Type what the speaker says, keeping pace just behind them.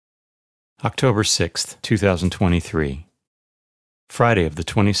October 6th, 2023. Friday of the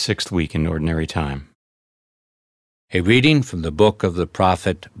 26th week in Ordinary Time. A reading from the book of the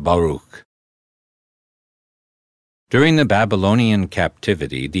prophet Baruch. During the Babylonian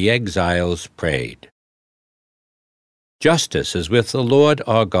captivity, the exiles prayed, "Justice is with the Lord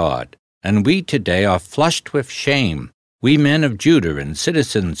our God, and we today are flushed with shame, we men of Judah and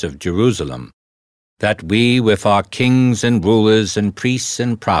citizens of Jerusalem, that we with our kings and rulers and priests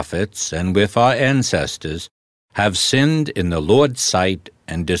and prophets and with our ancestors have sinned in the Lord's sight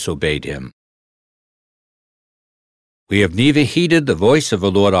and disobeyed him. We have neither heeded the voice of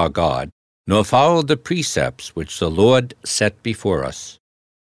the Lord our God, nor followed the precepts which the Lord set before us.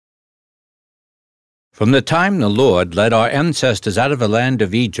 From the time the Lord led our ancestors out of the land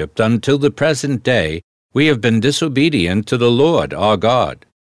of Egypt until the present day, we have been disobedient to the Lord our God,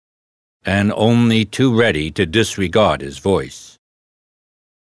 and only too ready to disregard his voice.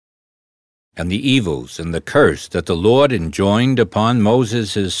 And the evils and the curse that the Lord enjoined upon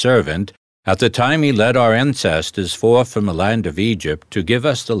Moses his servant at the time he led our ancestors forth from the land of Egypt to give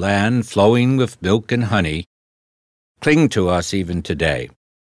us the land flowing with milk and honey, cling to us even today.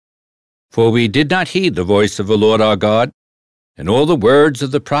 For we did not heed the voice of the Lord our God, and all the words of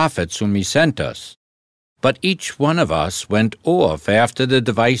the prophets whom he sent us, but each one of us went off after the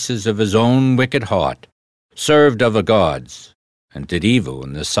devices of his own wicked heart, served other gods, and did evil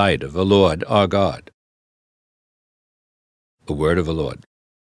in the sight of the Lord our God." The word of the Lord.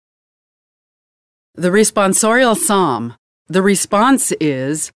 The responsorial psalm. The response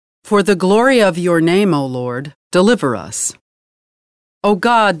is, "For the glory of your name, O Lord, deliver us." O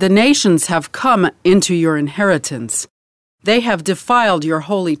God, the nations have come into your inheritance. They have defiled your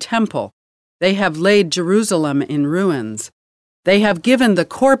holy temple. They have laid Jerusalem in ruins. They have given the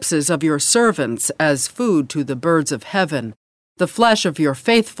corpses of your servants as food to the birds of heaven, the flesh of your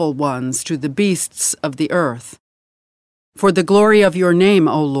faithful ones to the beasts of the earth. For the glory of your name,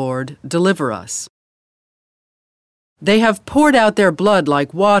 O Lord, deliver us. They have poured out their blood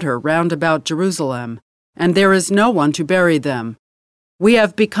like water round about Jerusalem, and there is no one to bury them. We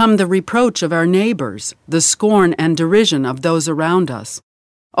have become the reproach of our neighbors, the scorn and derision of those around us.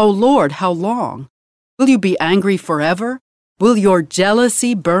 O Lord, how long? Will you be angry forever? Will your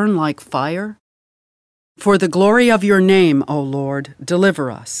jealousy burn like fire? For the glory of your name, O Lord, deliver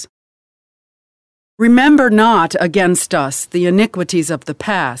us. Remember not against us the iniquities of the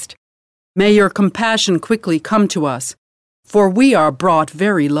past. May your compassion quickly come to us, for we are brought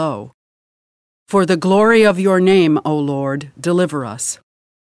very low. For the glory of your name, O Lord, deliver us.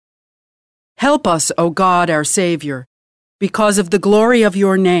 Help us, O God, our Savior, because of the glory of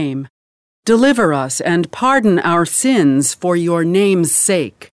your name. Deliver us and pardon our sins for your name's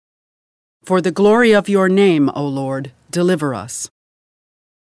sake. For the glory of your name, O Lord, deliver us.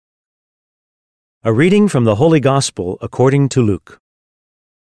 A reading from the Holy Gospel according to Luke.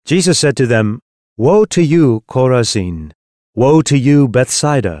 Jesus said to them, "Woe to you, Chorazin! Woe to you,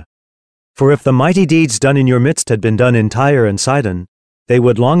 Bethsaida! For if the mighty deeds done in your midst had been done in Tyre and Sidon, they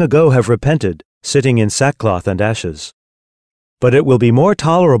would long ago have repented, sitting in sackcloth and ashes. But it will be more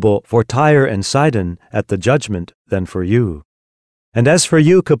tolerable for Tyre and Sidon at the judgment than for you. And as for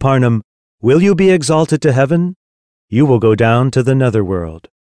you, Capernaum, will you be exalted to heaven? You will go down to the netherworld.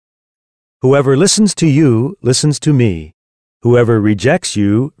 Whoever listens to you listens to me. Whoever rejects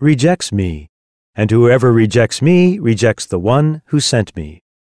you rejects me. And whoever rejects me rejects the one who sent me."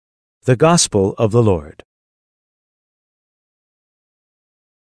 The Gospel of the Lord.